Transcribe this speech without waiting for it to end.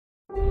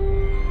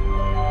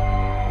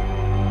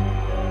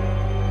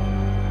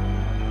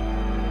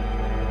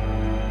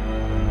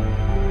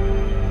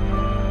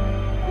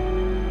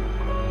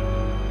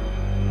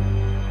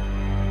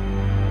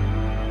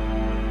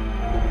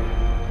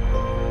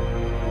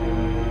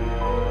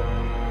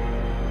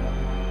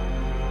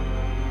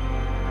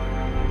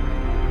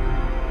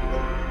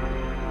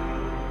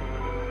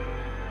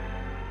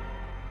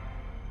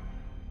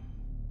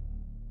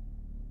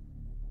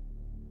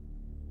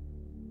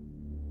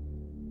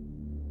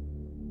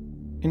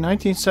In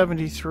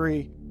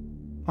 1973,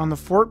 on the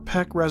Fort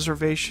Peck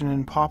Reservation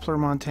in Poplar,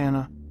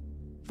 Montana,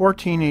 4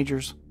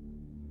 teenagers,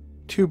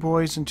 2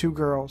 boys and 2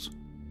 girls,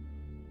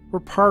 were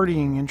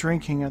partying and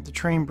drinking at the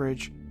train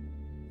bridge,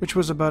 which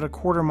was about a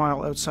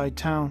quarter-mile outside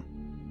town.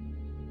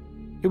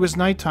 It was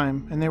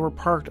nighttime, and they were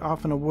parked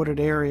off in a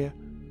wooded area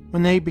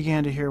when they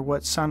began to hear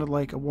what sounded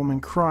like a woman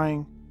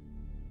crying.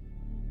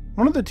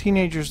 One of the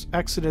teenagers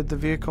exited the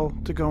vehicle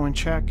to go and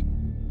check.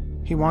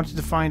 He wanted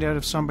to find out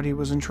if somebody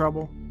was in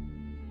trouble.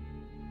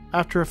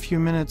 After a few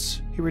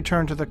minutes, he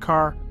returned to the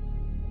car,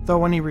 though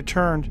when he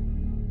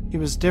returned, he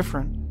was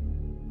different,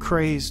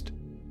 crazed.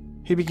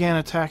 He began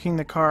attacking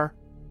the car,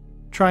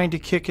 trying to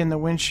kick in the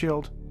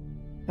windshield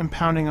and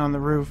pounding on the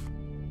roof.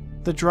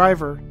 The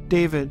driver,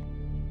 David,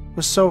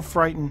 was so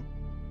frightened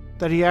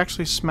that he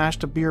actually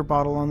smashed a beer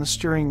bottle on the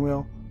steering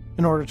wheel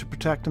in order to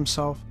protect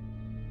himself.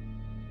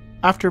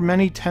 After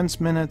many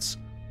tense minutes,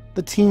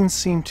 the teen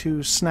seemed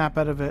to snap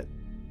out of it.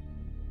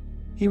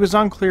 He was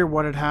unclear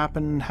what had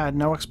happened and had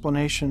no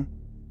explanation,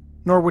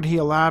 nor would he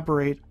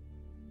elaborate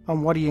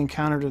on what he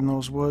encountered in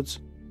those woods.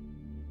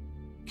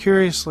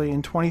 Curiously,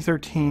 in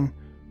 2013,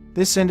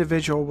 this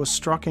individual was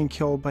struck and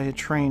killed by a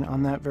train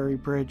on that very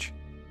bridge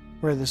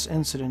where this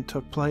incident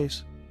took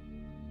place.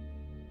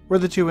 Were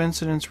the 2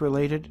 incidents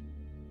related?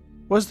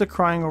 Was the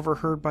crying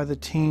overheard by the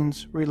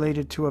teens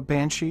related to a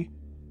banshee,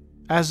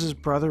 as his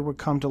brother would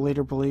come to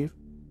later believe?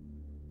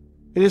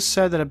 It is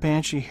said that a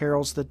banshee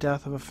heralds the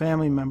death of a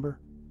family member,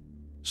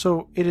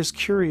 so it is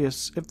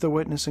curious if the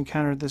witness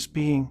encountered this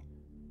being,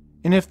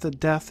 and if the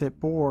death it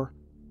bore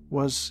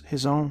was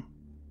his own.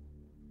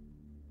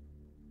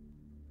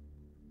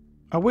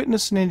 A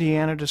witness in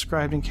Indiana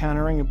described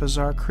encountering a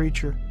bizarre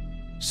creature,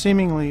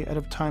 seemingly out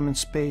of time and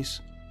space,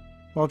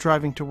 while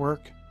driving to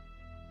work.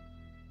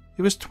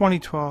 It was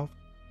 2012.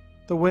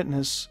 The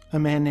witness, a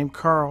man named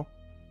Carl,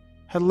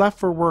 had left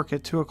for work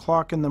at 2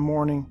 o'clock in the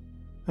morning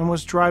and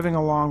was driving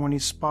along when he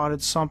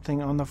spotted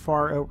something on the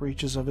far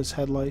outreaches of his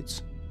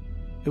headlights.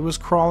 It was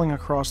crawling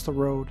across the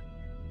road.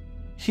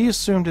 He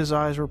assumed his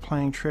eyes were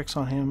playing tricks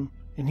on him,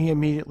 and he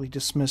immediately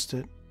dismissed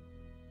it.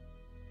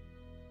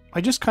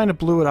 I just kind of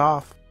blew it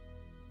off.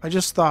 I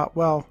just thought,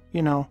 well,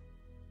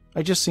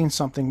 I just seen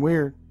something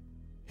weird.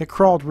 It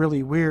crawled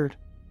really weird.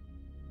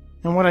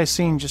 And what I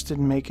seen just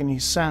didn't make any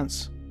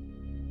sense.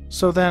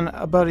 So then,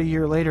 about a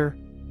year later,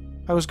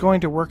 I was going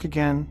to work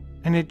again,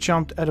 and it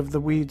jumped out of the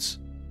weeds.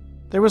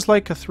 There was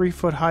like a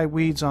 3-foot-high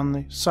weeds on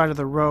the side of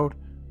the road,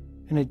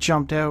 and it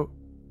jumped out.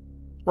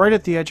 Right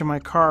at the edge of my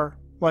car,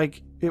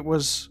 like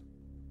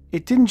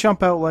it didn't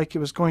jump out like it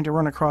was going to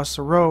run across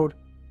the road.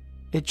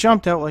 It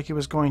jumped out like it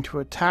was going to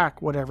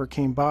attack whatever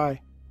came by.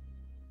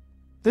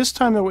 This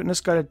time the witness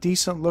got a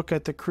decent look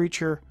at the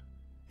creature,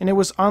 and it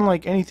was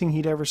unlike anything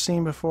he'd ever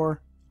seen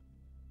before.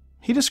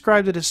 He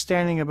described it as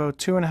standing about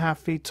 2.5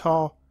 feet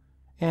tall,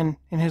 and,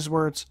 in his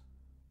words,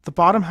 the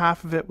bottom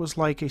half of it was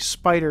like a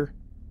spider,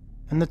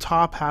 and the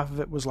top half of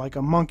it was like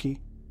a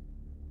monkey.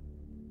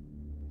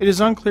 It is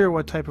unclear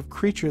what type of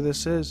creature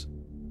this is.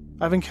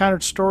 I've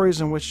encountered stories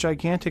in which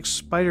gigantic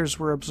spiders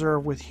were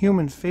observed with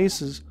human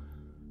faces,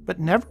 but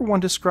never one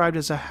described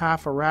as a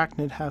half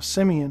arachnid, half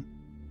simian.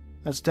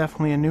 That's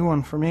definitely a new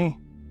one for me.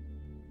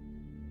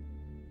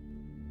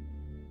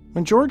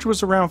 When George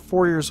was around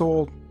 4 years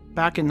old,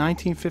 back in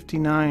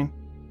 1959,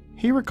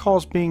 he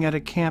recalls being at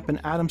a camp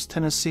in Adams,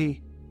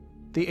 Tennessee,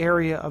 the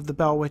area of the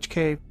Bell Witch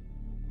Cave,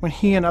 when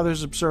he and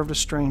others observed a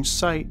strange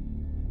sight.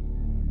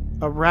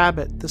 A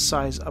rabbit the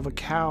size of a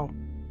cow.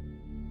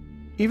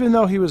 Even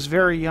though he was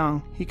very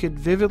young, he could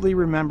vividly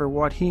remember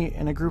what he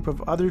and a group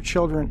of other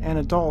children and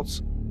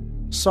adults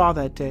saw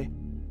that day.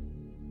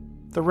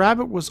 The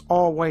rabbit was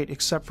all white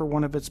except for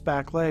one of its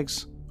back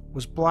legs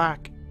was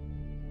black.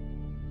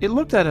 It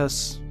looked at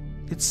us.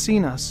 It'd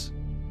seen us.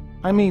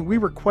 I mean, we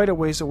were quite a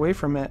ways away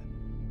from it,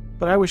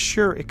 but I was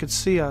sure it could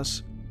see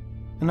us,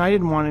 and I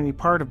didn't want any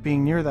part of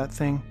being near that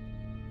thing.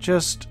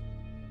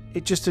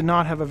 It just did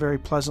not have a very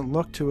pleasant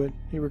look to it,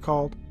 he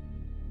recalled.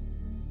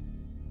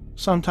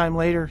 Sometime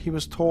later, he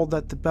was told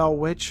that the Bell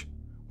Witch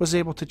was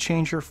able to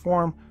change her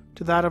form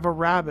to that of a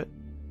rabbit,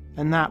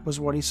 and that was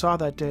what he saw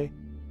that day.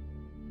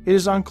 It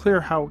is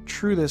unclear how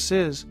true this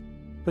is,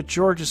 but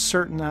George is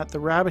certain that the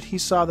rabbit he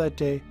saw that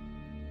day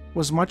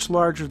was much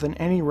larger than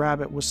any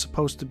rabbit was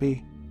supposed to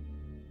be.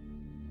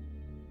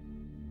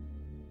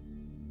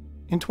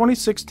 In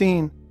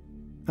 2016,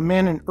 a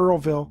man in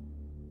Earlville,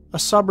 a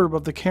suburb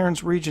of the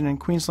Cairns region in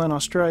Queensland,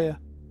 Australia,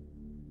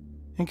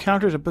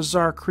 encountered a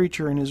bizarre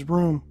creature in his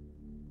room.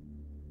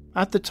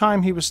 At the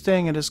time, he was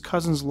staying at his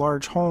cousin's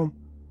large home.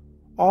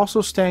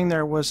 Also staying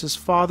there was his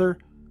father,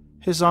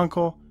 his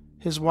uncle,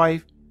 his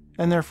wife,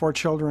 and their 4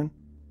 children.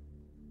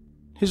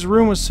 His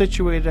room was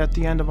situated at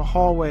the end of a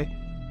hallway,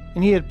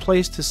 and he had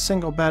placed his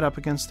single bed up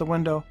against the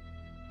window.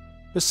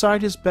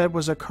 Beside his bed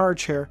was a card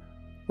chair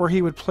where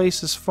he would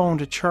place his phone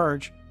to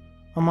charge,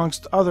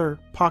 amongst other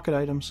pocket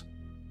items.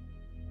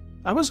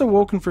 I was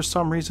awoken for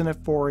some reason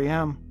at 4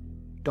 a.m.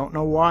 Don't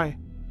know why.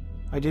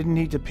 I didn't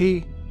need to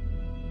pee.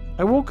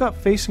 I woke up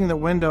facing the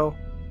window,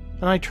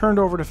 and I turned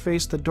over to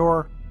face the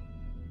door,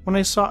 when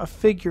I saw a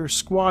figure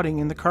squatting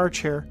in the car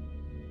chair,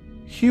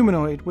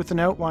 humanoid with an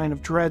outline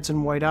of dreads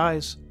and white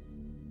eyes.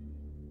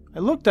 I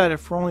looked at it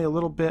for only a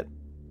little bit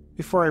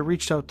before I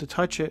reached out to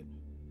touch it,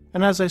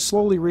 and as I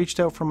slowly reached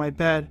out from my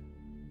bed,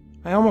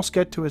 I almost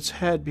get to its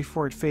head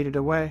before it faded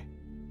away.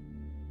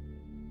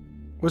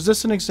 Was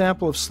this an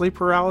example of sleep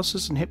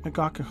paralysis and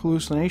hypnagogic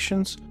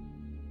hallucinations,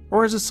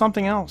 or is it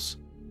something else?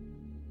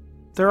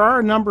 There are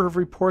a number of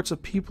reports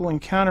of people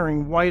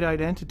encountering white-eyed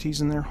entities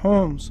in their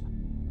homes,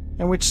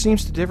 and which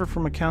seems to differ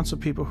from accounts of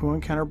people who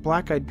encounter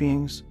black-eyed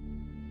beings.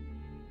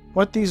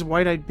 What these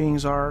white-eyed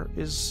beings are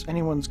is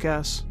anyone's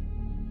guess.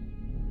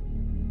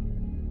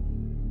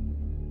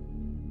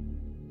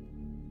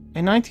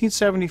 In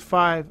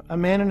 1975, a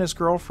man and his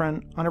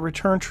girlfriend on a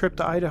return trip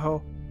to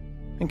Idaho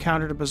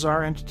encountered a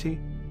bizarre entity.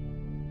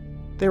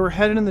 They were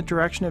headed in the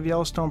direction of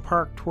Yellowstone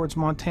Park towards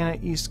Montana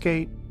East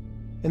Gate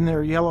in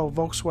their yellow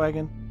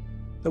Volkswagen.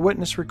 The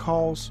witness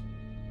recalls,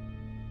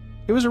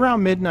 "It was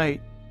around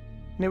midnight,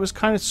 and it was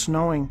kind of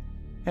snowing,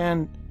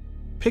 and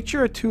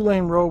picture a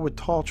 2-lane road with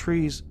tall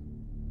trees,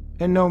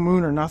 and no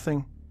moon or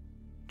nothing,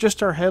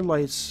 just our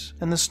headlights,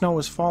 and the snow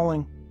was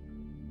falling.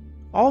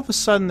 All of a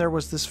sudden there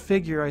was this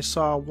figure I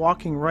saw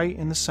walking right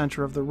in the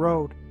center of the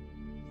road,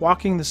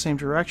 walking the same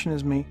direction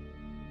as me.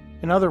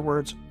 In other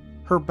words,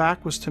 her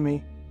back was to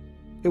me.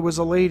 It was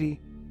a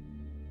lady.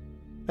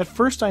 At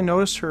first I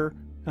noticed her,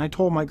 and I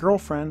told my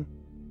girlfriend,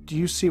 'Do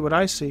you see what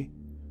I see?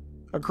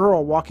 A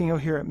girl walking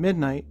out here at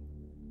midnight.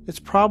 It's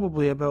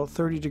probably about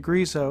 30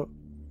 degrees out.'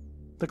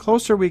 The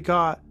closer we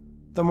got,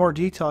 the more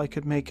detail I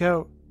could make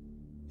out.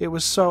 It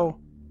was so.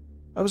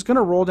 I was going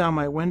to roll down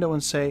my window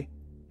and say,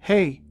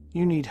 'Hey,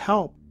 you need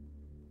help.'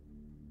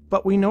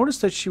 But we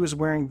noticed that she was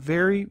wearing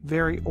very,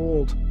 very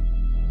old,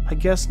 I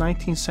guess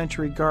 19th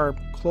century garb,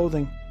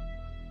 clothing.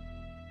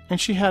 And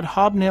she had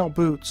hobnail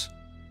boots,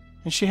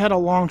 and she had a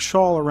long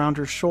shawl around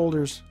her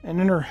shoulders, and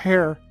in her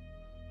hair,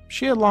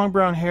 she had long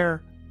brown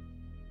hair,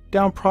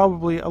 down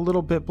probably a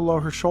little bit below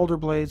her shoulder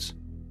blades.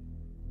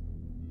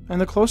 And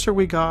the closer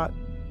we got,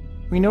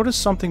 we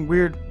noticed something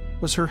weird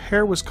was her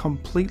hair was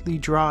completely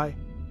dry,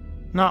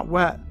 not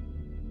wet,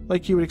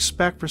 like you would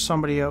expect for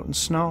somebody out in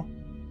snow.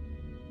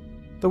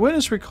 The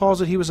witness recalls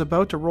that he was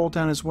about to roll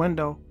down his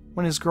window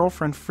when his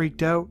girlfriend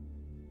freaked out.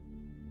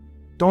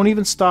 'Don't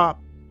even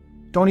stop.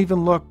 Don't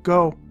even look.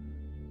 Go.'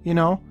 You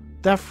know,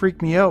 that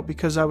freaked me out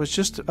because I was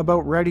just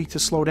about ready to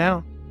slow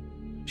down.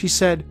 She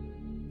said,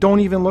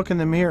 'Don't even look in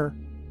the mirror.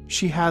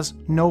 She has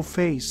no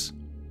face.'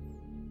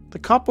 The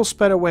couple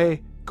sped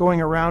away,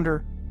 going around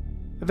her.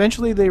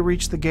 Eventually they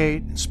reached the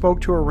gate and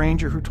spoke to a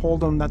ranger who told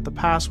them that the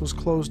pass was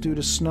closed due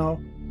to snow.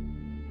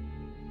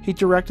 He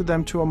directed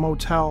them to a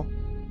motel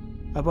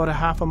about a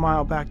half a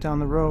mile back down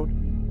the road.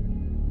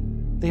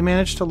 They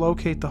managed to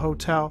locate the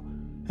hotel,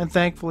 and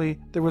thankfully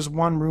there was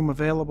one room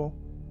available.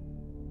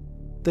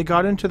 They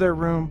got into their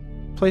room,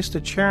 placed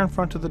a chair in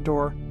front of the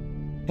door,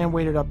 and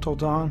waited up till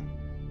dawn.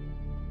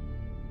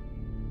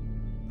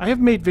 I have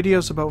made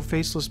videos about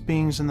faceless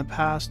beings in the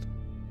past.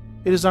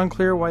 It is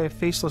unclear why a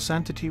faceless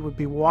entity would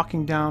be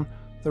walking down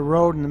the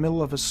road in the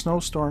middle of a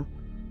snowstorm,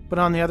 but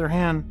on the other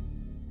hand,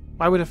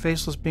 why would a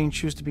faceless being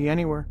choose to be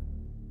anywhere?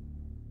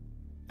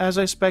 As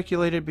I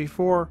speculated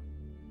before,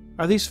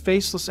 are these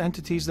faceless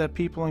entities that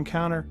people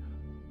encounter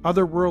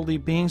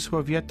otherworldly beings who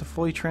have yet to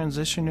fully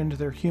transition into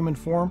their human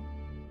form?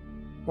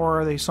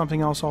 Or are they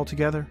something else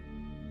altogether?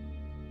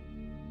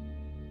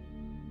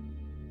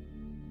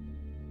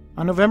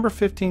 On November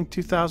 15,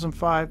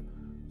 2005,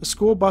 a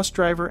school bus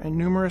driver and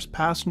numerous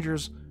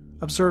passengers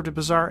observed a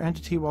bizarre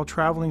entity while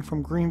traveling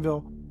from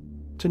Greenville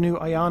to New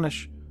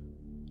Ionish.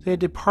 They had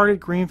departed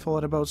Greenville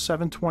at about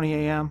 7:20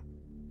 a.m.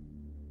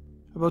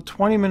 About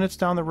 20 minutes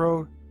down the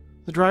road,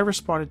 the driver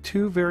spotted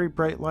 2 very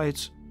bright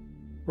lights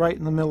right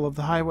in the middle of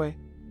the highway.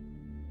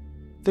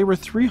 They were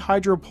 3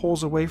 hydro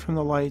poles away from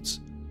the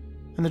lights,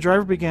 and the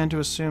driver began to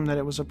assume that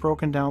it was a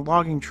broken down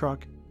logging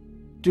truck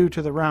due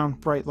to the round,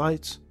 bright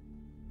lights.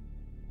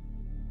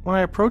 When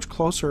I approached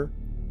closer,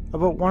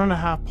 about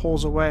 1.5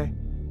 poles away,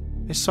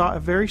 I saw a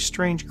very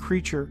strange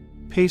creature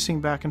pacing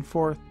back and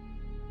forth.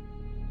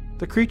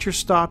 The creature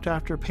stopped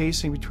after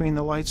pacing between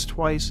the lights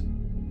twice,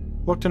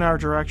 looked in our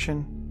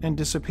direction, and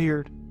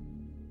disappeared.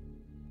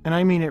 And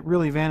I mean it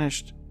really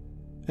vanished,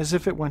 as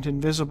if it went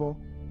invisible.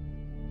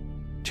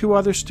 2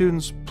 other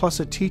students plus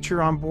a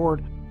teacher on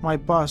board my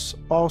bus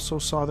also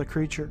saw the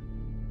creature.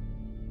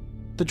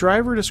 The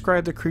driver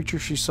described the creature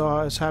she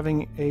saw as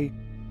having a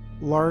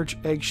large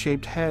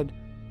egg-shaped head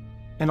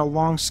and a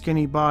long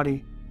skinny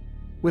body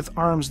with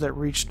arms that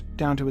reached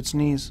down to its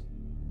knees.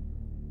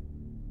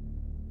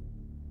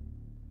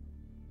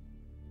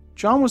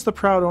 John was the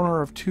proud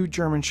owner of 2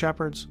 German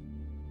Shepherds.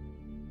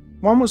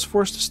 One was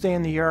forced to stay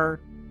in the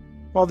yard,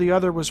 while the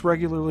other was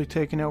regularly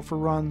taken out for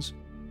runs.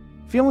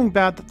 Feeling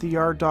bad that the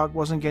yard dog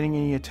wasn't getting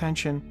any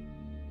attention,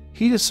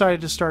 he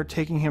decided to start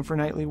taking him for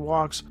nightly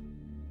walks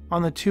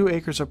on the 2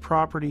 acres of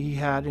property he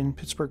had in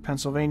Pittsburgh,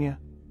 Pennsylvania.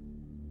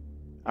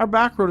 Our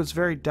back road is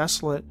very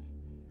desolate,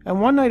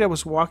 and one night I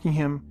was walking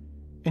him,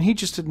 and he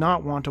just did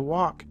not want to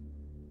walk,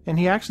 and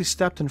he actually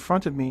stepped in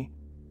front of me,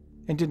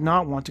 and did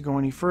not want to go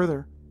any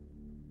further.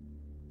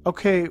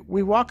 Okay,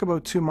 we walk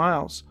about 2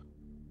 miles.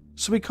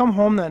 So we come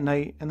home that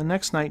night, and the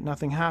next night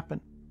nothing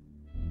happened.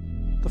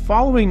 The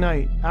following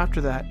night,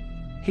 after that,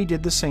 he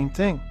did the same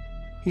thing.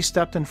 He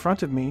stepped in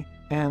front of me,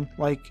 and,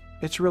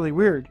 it's really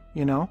weird,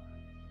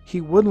 he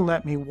wouldn't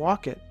let me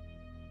walk it.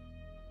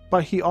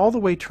 But he all the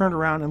way turned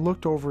around and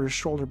looked over his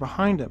shoulder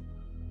behind him,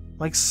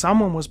 like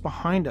someone was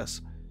behind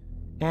us,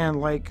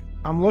 and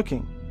I'm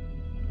looking.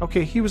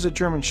 Okay, he was a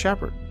German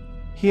Shepherd.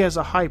 He has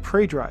a high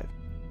prey drive.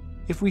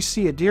 If we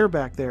see a deer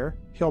back there,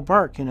 he'll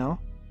bark,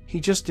 He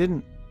just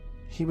didn't.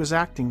 He was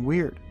acting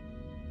weird.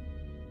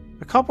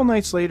 A couple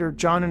nights later,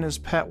 John and his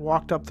pet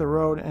walked up the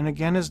road, and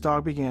again his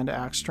dog began to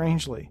act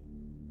strangely.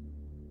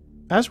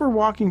 As we're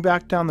walking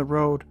back down the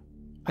road,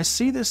 I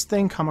see this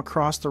thing come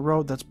across the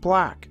road that's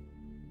black.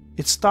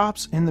 It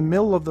stops in the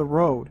middle of the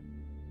road,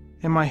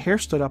 and my hair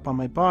stood up on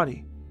my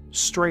body,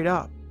 straight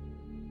up.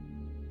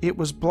 It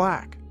was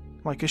black,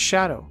 like a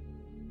shadow.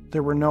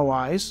 There were no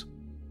eyes.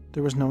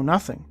 There was no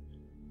nothing.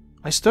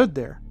 I stood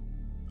there.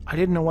 I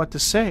didn't know what to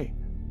say.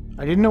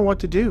 I didn't know what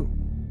to do.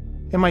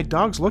 And my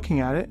dog's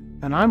looking at it,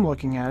 and I'm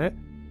looking at it.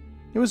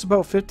 It was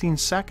about 15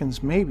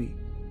 seconds, maybe.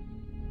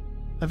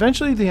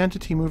 Eventually the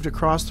entity moved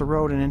across the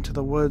road and into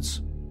the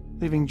woods,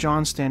 leaving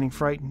John standing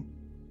frightened.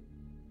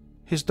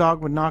 His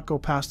dog would not go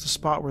past the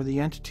spot where the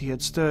entity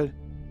had stood,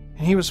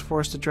 and he was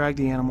forced to drag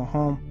the animal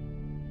home.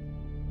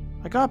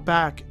 I got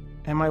back,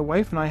 and my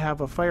wife and I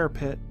have a fire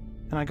pit,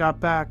 and I got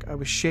back, I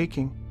was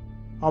shaking.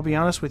 I'll be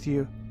honest with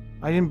you,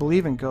 I didn't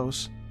believe in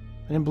ghosts.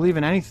 I didn't believe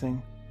in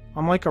anything.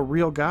 I'm like a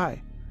real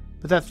guy,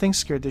 but that thing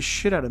scared the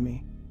shit out of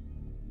me.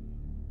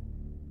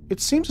 It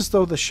seems as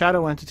though the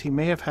shadow entity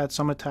may have had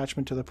some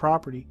attachment to the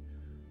property.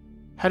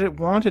 Had it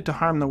wanted to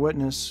harm the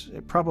witness,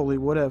 it probably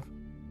would have.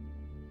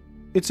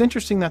 It's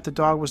interesting that the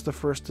dog was the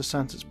first to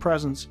sense its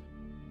presence,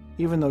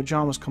 even though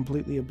John was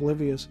completely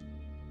oblivious.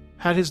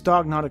 Had his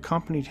dog not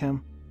accompanied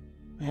him,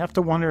 I have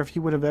to wonder if he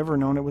would have ever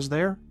known it was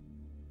there.